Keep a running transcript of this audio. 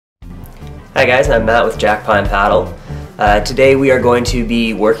Hi guys, I'm Matt with Jackpine Paddle. Today we are going to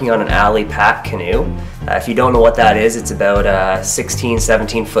be working on an alley pack canoe. If you don't know what that is, it's about a 16,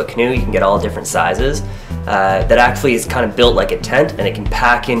 17 foot canoe. You can get all different sizes. That actually is kind of built like a tent, and it can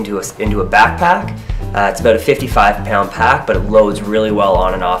pack into a backpack. It's about a 55-pound pack, but it loads really well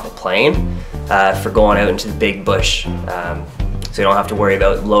on and off a plane for going out into the big bush. So you don't have to worry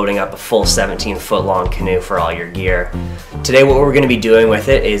about loading up a full 17-foot long canoe for all your gear. Today what we're going to be doing with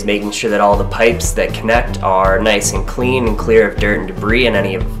it is making sure that all the pipes that connect are nice and clean and clear of dirt and debris and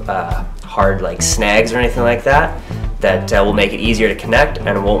any hard like snags or anything like that. That will make it easier to connect and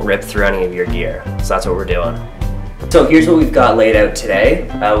it won't rip through any of your gear. So that's what we're doing. So here's what we've got laid out today.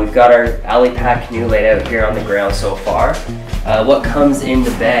 We've got our alley pack canoe laid out here on the ground so far. What comes in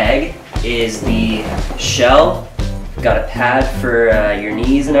the bag is the shell. Got a pad for your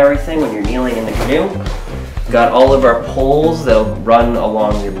knees and everything when you're kneeling in the canoe. Got all of our poles that'll run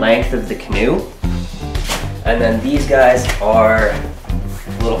along the length of the canoe. And then these guys are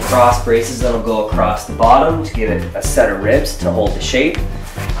little cross braces that'll go across the bottom to give it a set of ribs to hold the shape.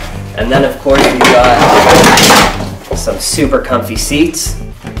 And then of course we've got some super comfy seats.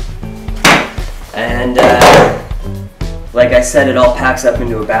 And like I said, it all packs up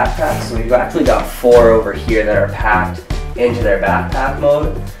into a backpack, so we've actually got 4 over here that are packed into their backpack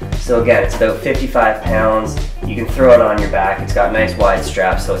mode. So again, it's about 55 pounds. You can throw it on your back. It's got nice wide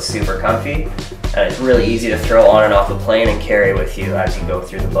straps, so it's super comfy. And it's really easy to throw on and off a plane and carry with you as you go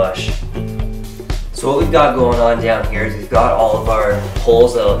through the bush. So what we've got going on down here is we've got all of our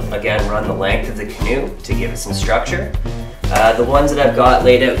poles that again run the length of the canoe to give it some structure. The ones that I've got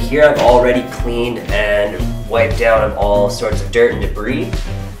laid out here I've already cleaned and wiped down of all sorts of dirt and debris.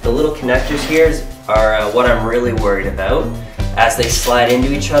 The little connectors here are what I'm really worried about. As they slide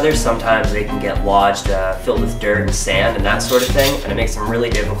into each other, sometimes they can get lodged, filled with dirt and sand and that sort of thing, and it makes them really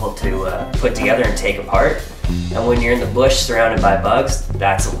difficult to put together and take apart. And when you're in the bush surrounded by bugs,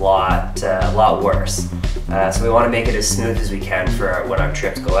 that's a lot worse. So we want to make it as smooth as we can for when our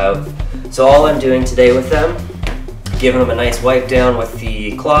trips go out. So all I'm doing today with them, giving them a nice wipe down with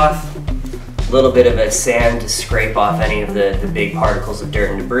the cloth, a little bit of a sand to scrape off any of the big particles of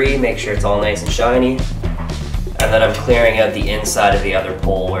dirt and debris, make sure it's all nice and shiny. And then I'm clearing out the inside of the other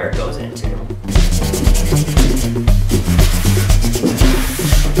pole where it goes into.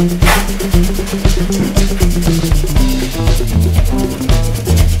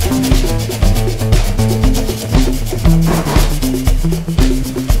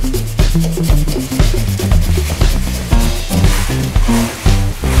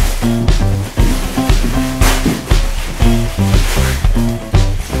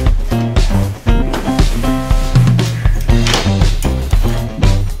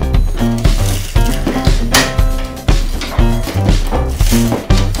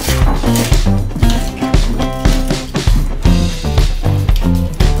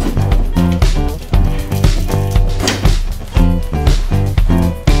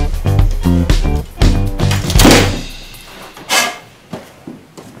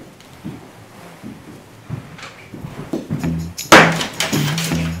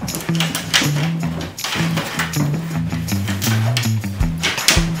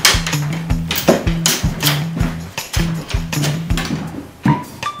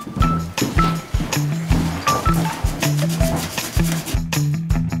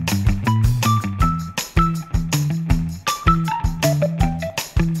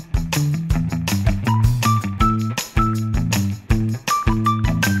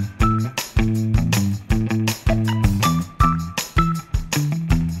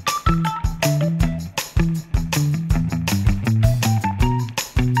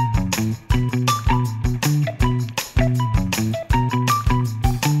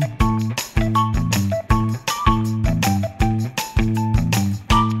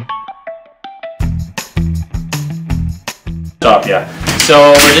 Yeah.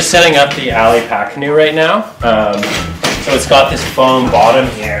 So we're just setting up the alley pack canoe right now. So it's got this foam bottom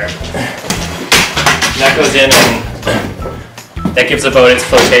here. That goes in and that gives the boat its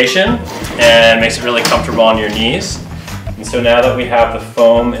flotation and makes it really comfortable on your knees. And so now that we have the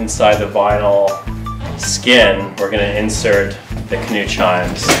foam inside the vinyl skin, we're going to insert the canoe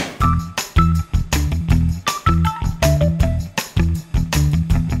chimes.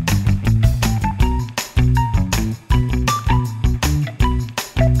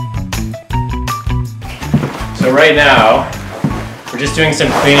 So right now, we're just doing some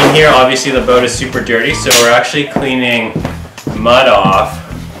cleaning here. Obviously the boat is super dirty, so we're actually cleaning mud off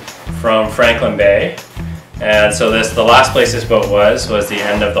from Franklin Bay. And so the last place this boat was the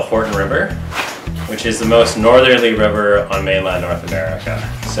end of the Horton River, which is the most northerly river on mainland North America.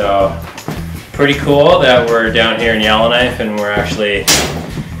 So pretty cool that we're down here in Yellowknife and we're actually,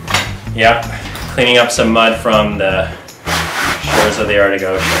 cleaning up some mud from the shores of the Arctic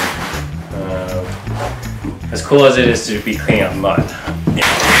Ocean. As cool as it is to be cleaning up mud.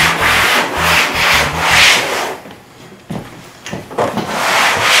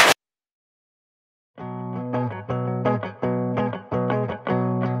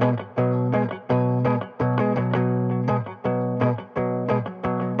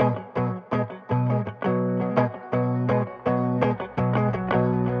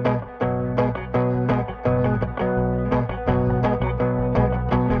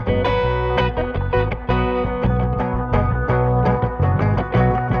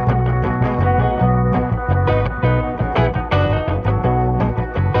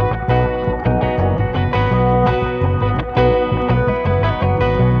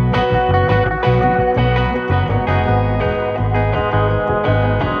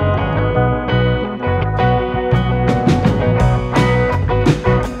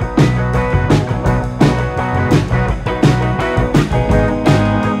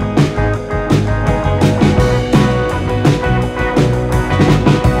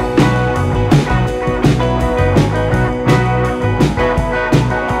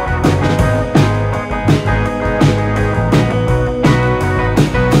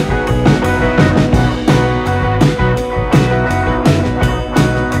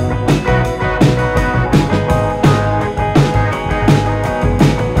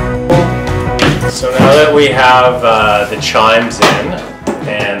 So now that we have the chimes in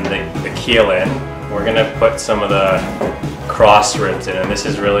and the keel in, we're going to put some of the cross ribs in, and this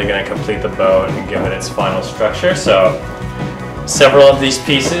is really going to complete the boat and give it its final structure. So several of these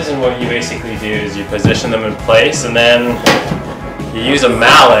pieces, and what you basically do is you position them in place and then you use a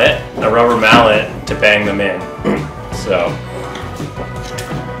mallet, a rubber mallet, to bang them in. So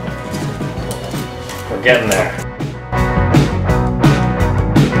we're getting there.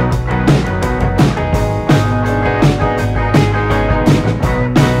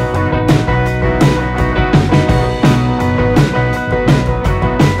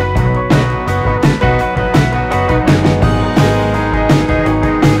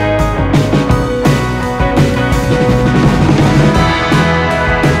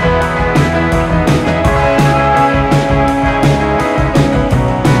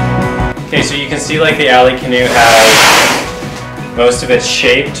 Okay, so you can see like the alley canoe has most of its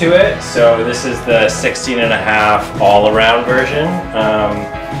shape to it. So this is the 16.5 all-around version.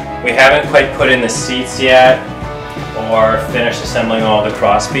 We haven't quite put in the seats yet or finished assembling all the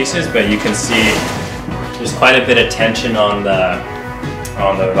cross pieces, but you can see there's quite a bit of tension on the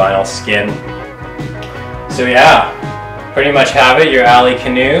vinyl skin. So yeah, pretty much have it, your alley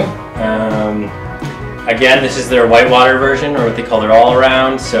canoe. Again, this is their whitewater version, or what they call their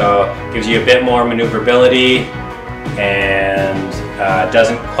all-around, so it gives you a bit more maneuverability and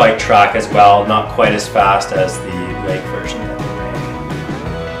doesn't quite track as well, not quite as fast as the lake version that they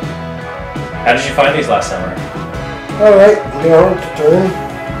make. How did you find these last summer? Alright, to turn,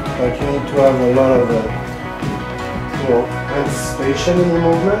 like you need to have a lot of anticipation in the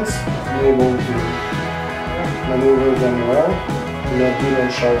movements, be able to maneuver them well, not do no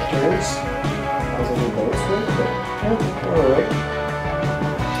sharp turns. Alright.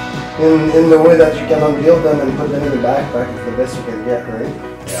 In the way that you can unbuild them and put them in the backpack is the best you can get, right?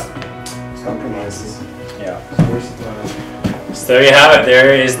 Yeah. It's compromises. Yeah. It's versatile. So there you have it.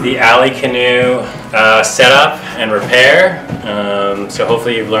 There is the alley canoe setup and repair. So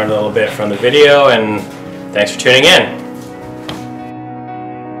hopefully you've learned a little bit from the video, and thanks for tuning in.